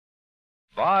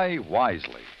Buy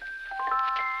wisely.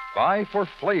 Buy for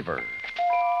flavor.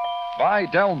 Buy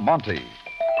Del Monte.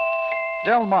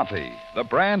 Del Monte, the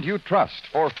brand you trust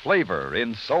for flavor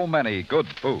in so many good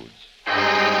foods.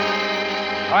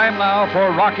 Time now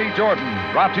for Rocky Jordan,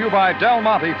 brought to you by Del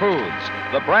Monte Foods,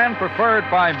 the brand preferred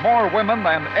by more women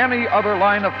than any other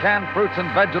line of canned fruits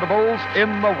and vegetables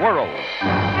in the world.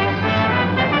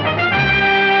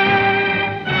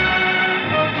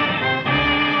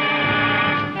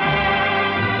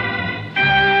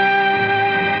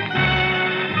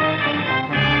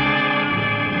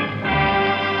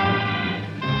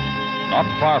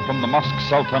 Not far from the Mosque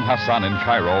Sultan Hassan in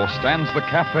Cairo stands the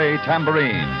Cafe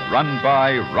Tambourine, run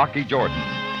by Rocky Jordan.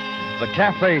 The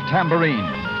Cafe Tambourine,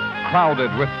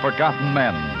 crowded with forgotten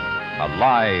men,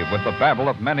 alive with the babble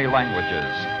of many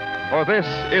languages. For this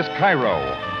is Cairo,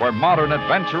 where modern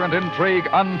adventure and intrigue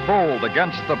unfold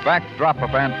against the backdrop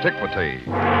of antiquity.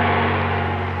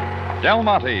 Del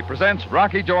Monte presents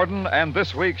Rocky Jordan and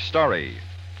this week's story,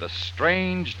 The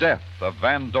Strange Death of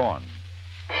Van Dorn.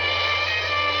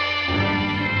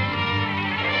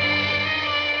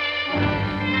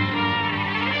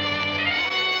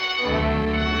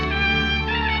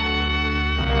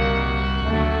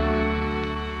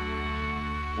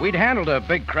 We'd handled a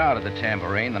big crowd at the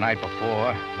Tambourine the night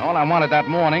before. All I wanted that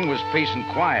morning was peace and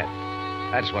quiet.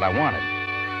 That's what I wanted.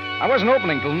 I wasn't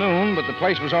opening till noon, but the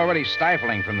place was already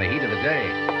stifling from the heat of the day.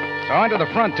 So I went to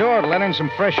the front door to let in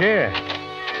some fresh air.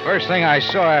 First thing I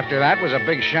saw after that was a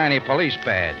big shiny police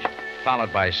badge,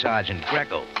 followed by Sergeant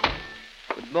Greco.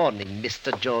 Good morning,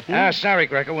 Mr. Jordan. Sorry,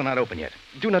 Greco, we're not open yet.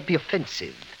 Do not be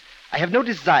offensive. I have no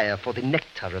desire for the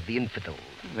nectar of the infidel.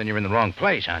 Then you're in the wrong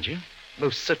place, aren't you?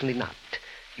 Most certainly not.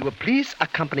 You will please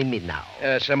accompany me now.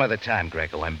 Some other time,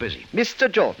 Greco. I'm busy. Mr.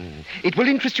 Jordan, it will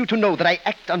interest you to know that I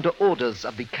act under orders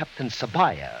of the Captain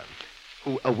Sabaya,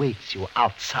 who awaits you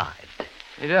outside.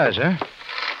 He does, huh?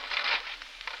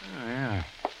 Oh, yeah.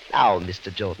 Now,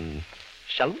 Mr. Jordan,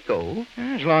 shall we go?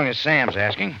 As long as Sam's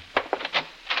asking.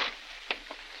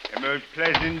 A most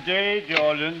pleasant day,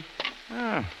 Jordan.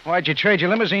 Oh, why'd you trade your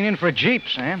limousine in for a Jeep,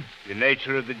 Sam? The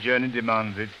nature of the journey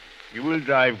demands it. You will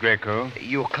drive, Greco.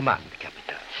 Your command, Captain.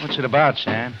 What's it about,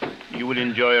 Sam? You will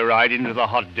enjoy a ride into the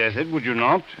hot desert, would you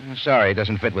not? Sorry, it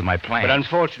doesn't fit with my plans. But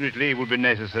unfortunately, it will be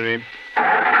necessary.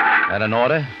 That an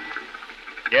order?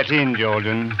 Get in,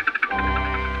 Jordan.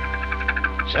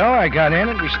 So I got in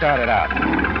and we started out.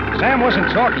 Sam wasn't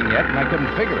talking yet, and I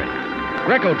couldn't figure it.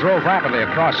 Greco drove rapidly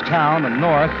across town and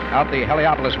north out the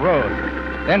Heliopolis Road,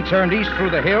 then turned east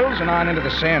through the hills and on into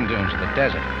the sand dunes of the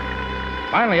desert.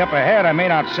 Finally, up ahead, I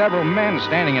made out several men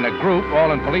standing in a group,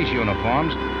 all in police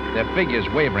uniforms, their figures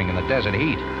wavering in the desert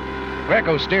heat.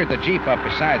 Greco steered the Jeep up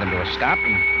beside them to a stop,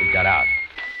 and we got out.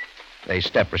 They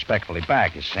stepped respectfully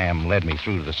back as Sam led me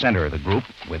through to the center of the group,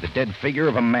 where the dead figure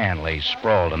of a man lay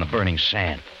sprawled on the burning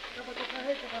sand.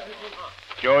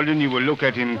 Jordan, you will look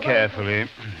at him carefully.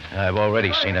 I've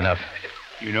already seen enough.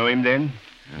 You know him, then?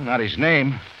 Not his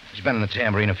name. He's been in the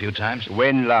Tambourine a few times.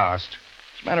 When last?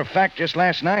 As a matter of fact, just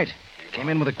last night. Came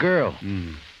in with a girl.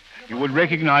 You would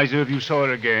recognize her if you saw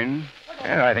her again?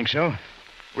 Yeah, I think so.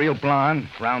 Real blonde,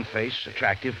 round face,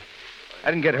 attractive. I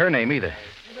didn't get her name either.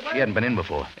 She hadn't been in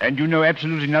before. And you know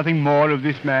absolutely nothing more of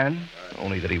this man?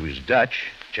 Only that he was Dutch,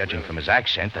 judging from his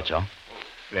accent, that's all.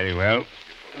 Very well.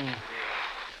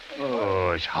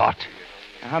 Oh, it's hot.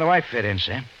 How do I fit in,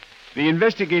 Sam? The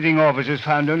investigating officers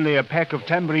found only a pack of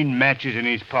tambourine matches in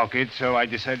his pocket, so I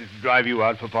decided to drive you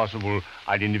out for possible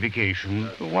identification.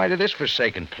 Why to this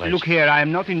forsaken place? Look here, I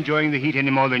am not enjoying the heat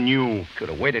any more than you. Could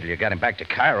have waited till you got him back to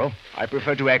Cairo. I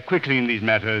prefer to act quickly in these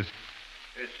matters.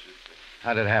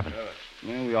 How did it happen?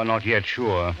 Well, we are not yet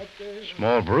sure.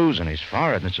 Small bruise on his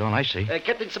forehead, that's all I see.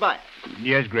 Captain Sabaya.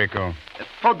 Yes, Greco.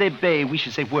 Fode Bey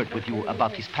wishes a word with you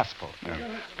about his passport.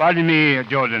 Pardon me,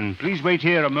 Jordan. Please wait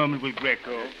here a moment with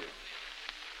Greco.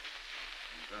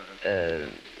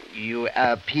 You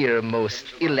appear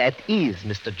most ill at ease,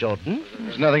 Mr. Jordan.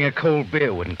 There's nothing a cold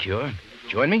beer wouldn't cure.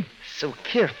 Join me? So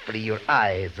carefully your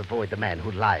eyes avoid the man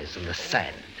who lies in the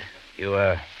sand. You,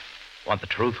 want the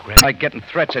truth, Greg? I like getting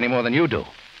threats any more than you do.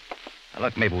 Now,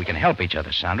 look, maybe we can help each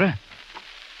other, Sandra.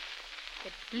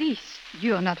 At least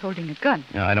you're not holding a gun.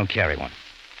 No, I don't carry one.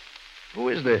 Who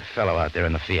is the fellow out there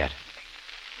in the Fiat?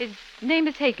 His name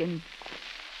is Hagen.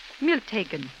 Milt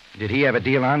Hagen. Did he have a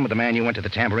deal on with the man you went to the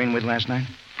Tambourine with last night?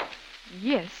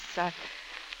 Yes,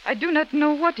 I do not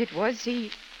know what it was.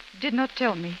 He did not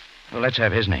tell me. Well, let's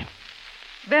have his name.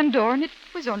 Van Dorn, it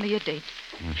was only a date.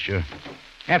 Oh, sure.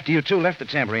 After you two left the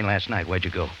Tambourine last night, where'd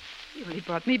you go? Well, he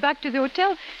brought me back to the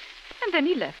hotel, and then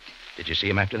he left. Did you see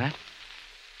him after that?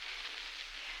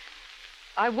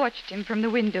 I watched him from the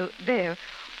window there,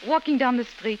 walking down the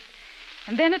street.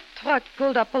 And then a truck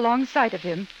pulled up alongside of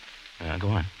him. Go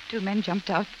on. 2 men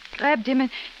jumped out, grabbed him, and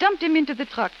dumped him into the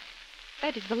truck.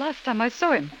 That is the last time I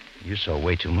saw him. You saw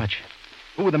way too much.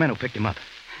 Who were the men who picked him up?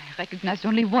 I recognized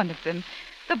only one of them.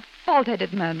 The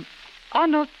bald-headed man,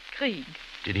 Arnold Krieg.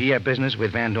 Did he have business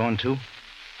with Van Dorn, too?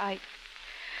 I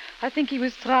think he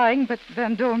was trying, but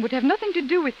Van Dorn would have nothing to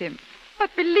do with him.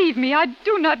 But believe me, I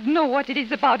do not know what it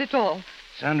is about at all.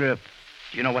 Sandra,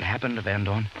 do you know what happened to Van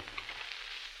Dorn?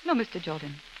 No, Mr.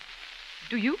 Jordan.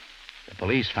 Do you? The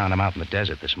police found him out in the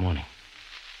desert this morning.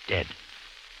 Dead.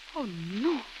 Oh,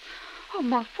 no. Oh,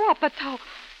 ma foi, but how...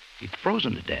 He'd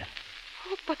frozen to death.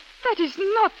 Oh, but that is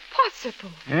not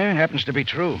possible. Yeah, it happens to be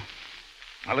true.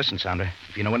 Now, listen, Sandra.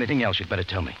 If you know anything else, you'd better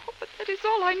tell me. Oh, but that is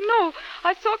all I know.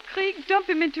 I saw Krieg dump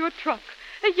him into a truck.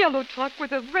 A yellow truck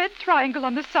with a red triangle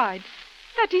on the side.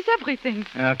 That is everything.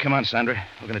 Come on, Sandra.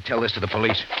 We're going to tell this to the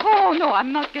police. Oh, no,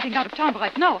 I'm not getting out of town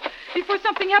right now. Before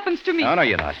something happens to me. No,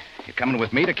 you're not. You're coming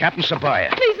with me to Captain Sabaya.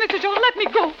 Please, Mr. Jordan, let me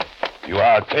go. You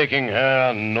are taking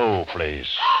her no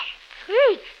place.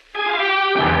 Krieg!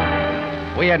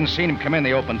 We hadn't seen him come in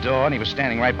the open door, and he was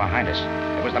standing right behind us.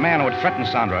 It was the man who had threatened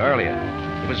Sandra earlier.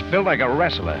 He was built like a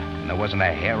wrestler, and there wasn't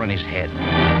a hair on his head.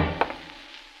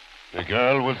 The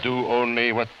girl will do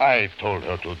only what I've told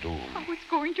her to do. I was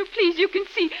going to. Please, you can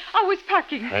see. I was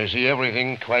packing. I see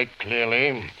everything quite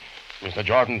clearly. Mr.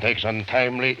 Jordan takes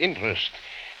untimely interest,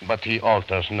 but he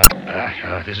alters nothing.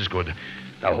 This is good.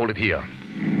 I'll hold it here.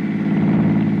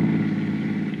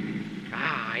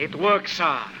 It works,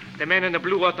 sir. The man in the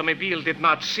blue automobile did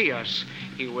not see us.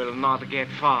 He will not get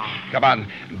far. Come on,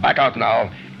 back out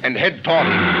now, and head toward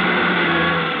him.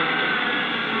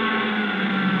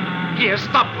 He has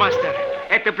stopped, Master.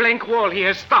 At the blank wall, he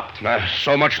has stopped.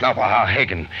 So much now for Herr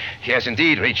Hagen. He has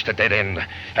indeed reached a dead end.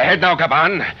 Ahead now,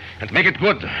 Gaban, and make it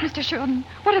good. Mr. Jordan,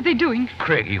 what are they doing?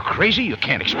 Craig, are you crazy? You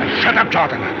can't expect... Shut up,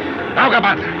 Jordan. Now,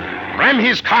 Gaban, ram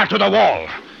his car to the wall.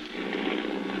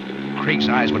 Krieg's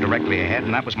eyes were directly ahead,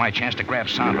 and that was my chance to grab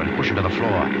Sandra and push her to the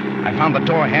floor. I found the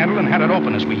door handle and had it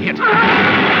open as we hit. The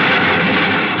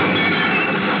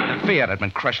Fiat had been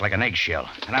crushed like an eggshell,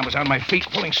 and I was on my feet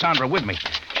pulling Sandra with me.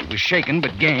 She was shaken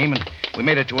but game, and we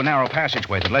made it to a narrow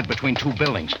passageway that led between 2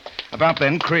 buildings. About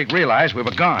then, Krieg realized we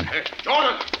were gone.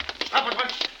 Jordan, stop at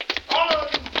once.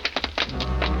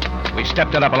 We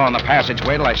stepped it up along the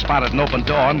passageway till I spotted an open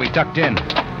door, and we ducked in.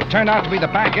 It turned out to be the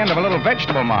back end of a little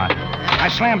vegetable mart. I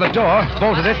slammed the door,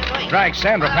 bolted it, dragged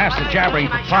Sandra past the jabbering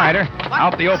proprietor,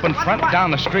 out the open front,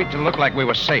 down the street to look like we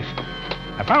were safe.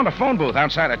 I found a phone booth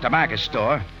outside a tobacco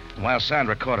store, and while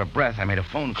Sandra caught her breath, I made a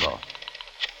phone call.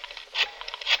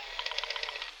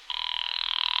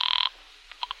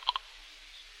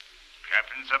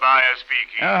 Captain Sabaya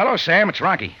speaking. Hello, Sam. It's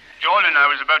Rocky. Jordan, I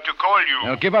was about to call you.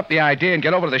 Now, give up the idea and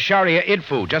get over to the Sharia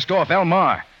Idfu, just off El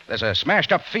Mar. There's a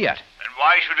smashed-up Fiat. And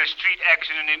why should a street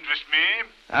accident interest me?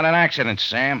 Not an accident,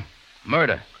 Sam.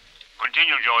 Murder.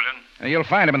 Continue, Jordan. You'll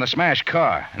find him in the smashed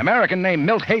car. An American named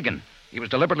Milt Hagen. He was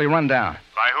deliberately run down.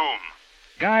 By whom?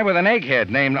 Guy with an egghead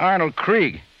named Arnold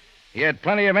Krieg. He had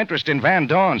plenty of interest in Van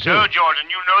Dorn, too. So, Jordan,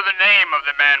 you know the name of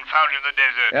the man found in the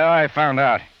desert. Yeah, I found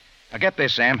out. Now, get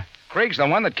this, Sam. Krieg's the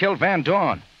one that killed Van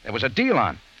Dorn. There was a deal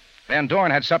on. Van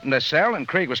Dorn had something to sell, and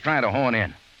Krieg was trying to horn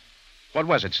in. What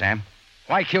was it, Sam?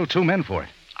 Why kill 2 men for it?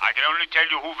 I can only tell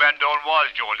you who Van Dorn was,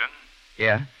 Jordan.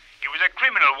 Yeah? He was a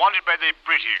criminal wanted by the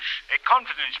British. A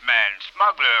confidence man,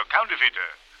 smuggler, counterfeiter.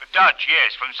 A Dutch,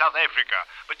 yes, from South Africa.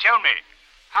 But tell me,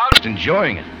 how... Just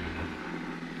enjoying it.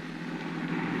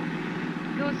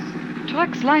 Those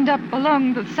trucks lined up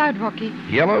along the side, Rocky.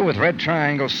 Yellow with red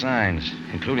triangle signs,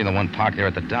 including the one parked there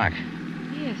at the dock.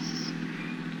 Yes.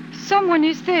 Someone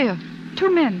is there. 2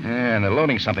 men. Yeah, and they're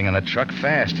loading something on the truck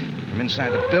fast from inside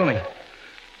the building.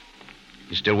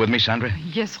 You still with me, Sandra?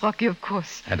 Yes, Rocky, of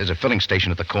course. There's a filling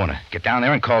station at the corner. Get down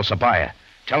there and call Sabaya.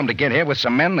 Tell him to get here with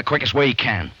some men the quickest way he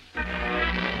can.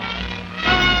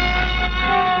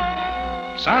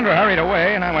 Sandra hurried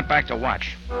away, and I went back to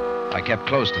watch. I kept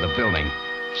close to the building.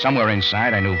 Somewhere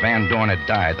inside, I knew Van Dorn had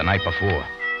died the night before.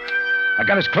 I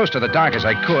got as close to the dock as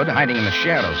I could, hiding in the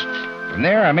shadows. From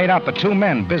there, I made out the 2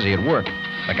 men busy at work.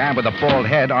 The guy with the bald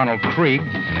head, Arnold Krieg,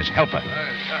 and his helper.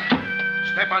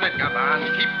 Step on it,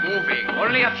 Gaban. Keep moving.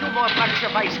 Only a few more blocks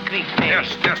of ice, Krieg.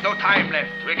 There's no time left.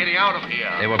 We're getting out of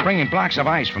here. They were bringing blocks of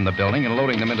ice from the building and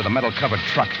loading them into the metal-covered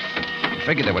truck. I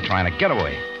figured they were trying to get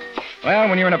away. Well,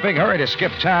 when you're in a big hurry to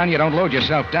skip town, you don't load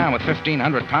yourself down with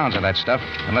 1,500 pounds of that stuff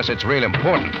unless it's real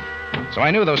important. So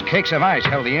I knew those cakes of ice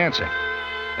held the answer.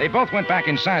 They both went back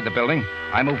inside the building.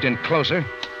 I moved in closer.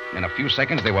 In a few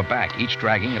seconds, they were back, each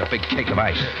dragging at a big cake of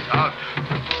ice.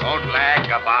 Don't lag,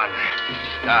 Gaban.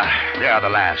 They are the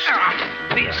last.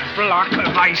 This block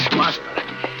of ice, Master.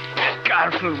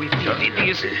 Careful with it. It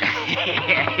is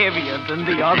heavier than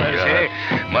the others,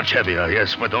 eh? Much heavier,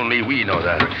 yes, but only we know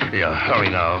that. Yeah, hurry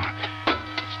now.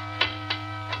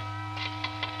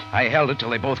 I held it till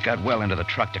they both got well into the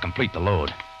truck to complete the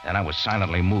load. Then I was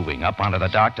silently moving up onto the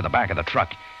dock to the back of the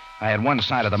truck. I had one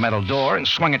side of the metal door and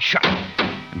swung it shut.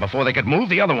 And before they could move,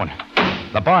 the other one.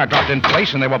 The bar dropped in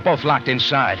place, and they were both locked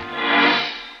inside.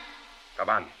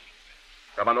 Gaban.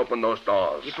 Gaban, open those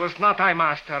doors. It was not I,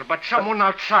 Master, but someone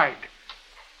outside.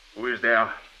 Who is there?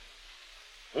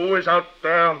 Who is out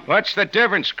there? What's the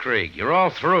difference, Krieg? You're all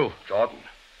through. Jordan.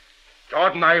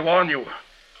 Jordan, I warn you.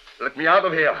 Let me out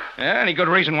of here. Yeah, any good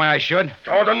reason why I should?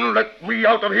 Jordan, let me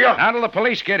out of here. Not till the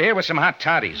police get here with some hot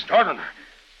toddies. Jordan,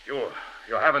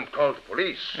 you haven't called the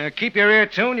police. Keep your ear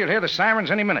tuned. You'll hear the sirens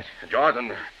any minute.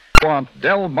 Jordan. Want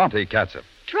Del Monte catsup.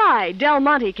 Try Del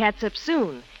Monte catsup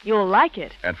soon. You'll like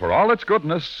it. And for all its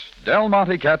goodness, Del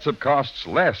Monte catsup costs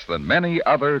less than many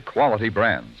other quality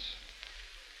brands.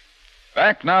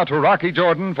 Back now to Rocky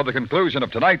Jordan for the conclusion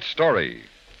of tonight's story.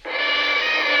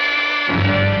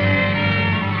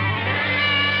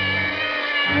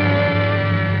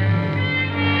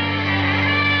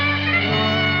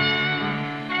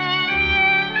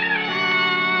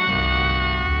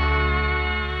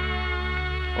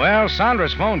 Well,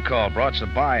 Sandra's phone call brought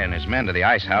Sabaya and his men to the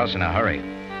ice house in a hurry.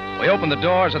 We opened the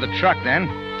doors of the truck then,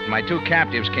 and my two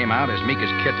captives came out as meek as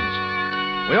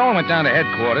kittens. We all went down to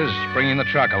headquarters, bringing the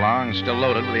truck along, still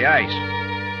loaded with the ice.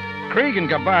 Krieg and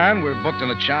Gaban were booked on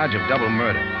the charge of double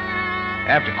murder.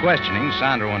 After questioning,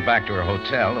 Sandra went back to her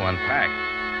hotel to unpack.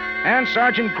 And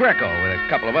Sergeant Greco, with a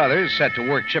couple of others, set to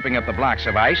work chipping up the blocks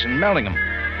of ice and melting them.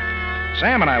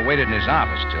 Sam and I waited in his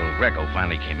office till Greco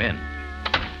finally came in.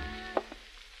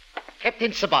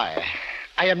 Captain Sabaya,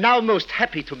 I am now most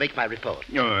happy to make my report.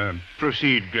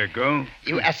 Proceed, Greco.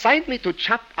 You assigned me to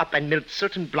chop up and melt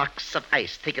certain blocks of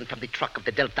ice taken from the truck of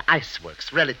the Delta Ice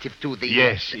Works relative to the...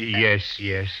 Yes,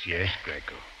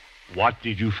 Greco. What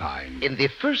did you find? In the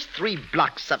first 3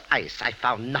 blocks of ice, I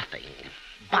found nothing.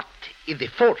 But in the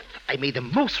 4th, I made a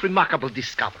most remarkable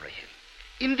discovery.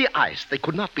 In the ice, they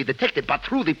could not be detected, but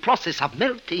through the process of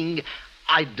melting,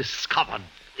 I discovered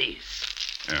these.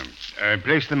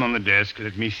 Place them on the desk.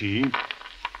 Let me see.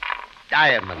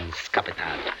 Diamonds,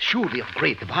 Capitan. Surely of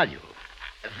great value.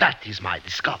 That is my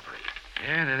discovery.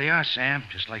 Yeah, there they are, Sam,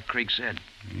 just like Krieg said.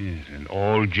 Yes, and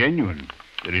all genuine.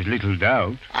 There is little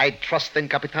doubt. I trust then,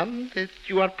 Capitan, that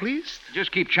you are pleased.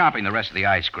 Just keep chopping the rest of the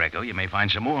ice, Greco. You may find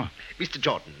some more. Mr.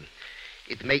 Jordan,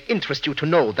 it may interest you to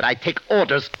know that I take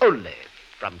orders only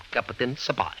from Captain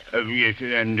Sabaya. Yes,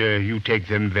 and you take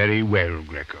them very well,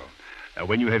 Greco.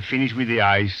 When you have finished with the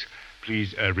ice,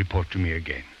 please report to me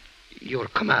again. Your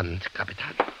command,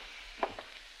 Capitan.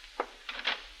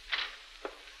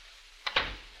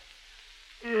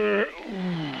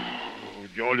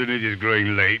 Jordan, it is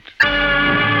growing late.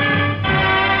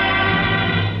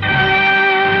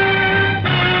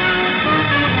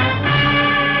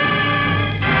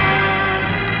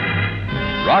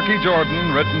 Rocky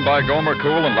Jordan, written by Gomer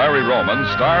Cool and Larry Roman,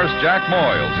 stars Jack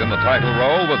Moyles in the title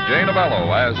role with Jane Avello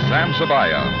as Sam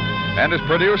Sabaya, and is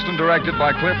produced and directed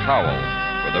by Cliff Howell,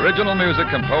 with original music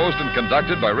composed and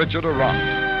conducted by Richard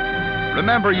Arant.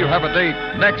 Remember, you have a date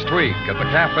next week at the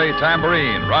Cafe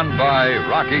Tambourine, run by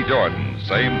Rocky Jordan.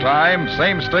 Same time,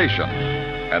 same station.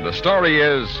 And the story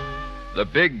is The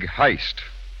Big Heist.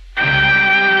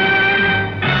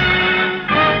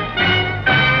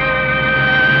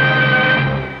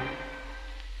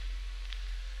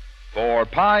 For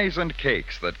pies and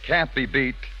cakes that can't be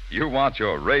beat, you want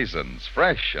your raisins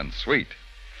fresh and sweet.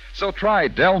 So try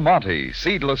Del Monte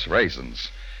seedless raisins.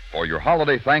 For your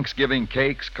holiday Thanksgiving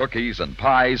cakes, cookies, and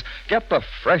pies, get the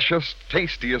freshest,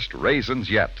 tastiest raisins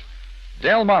yet.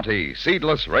 Del Monte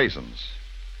seedless raisins.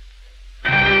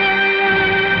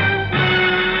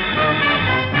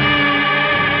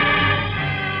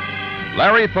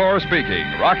 Larry Thor speaking.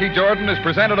 Rocky Jordan is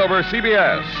presented over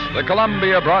CBS, the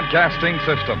Columbia Broadcasting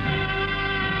System.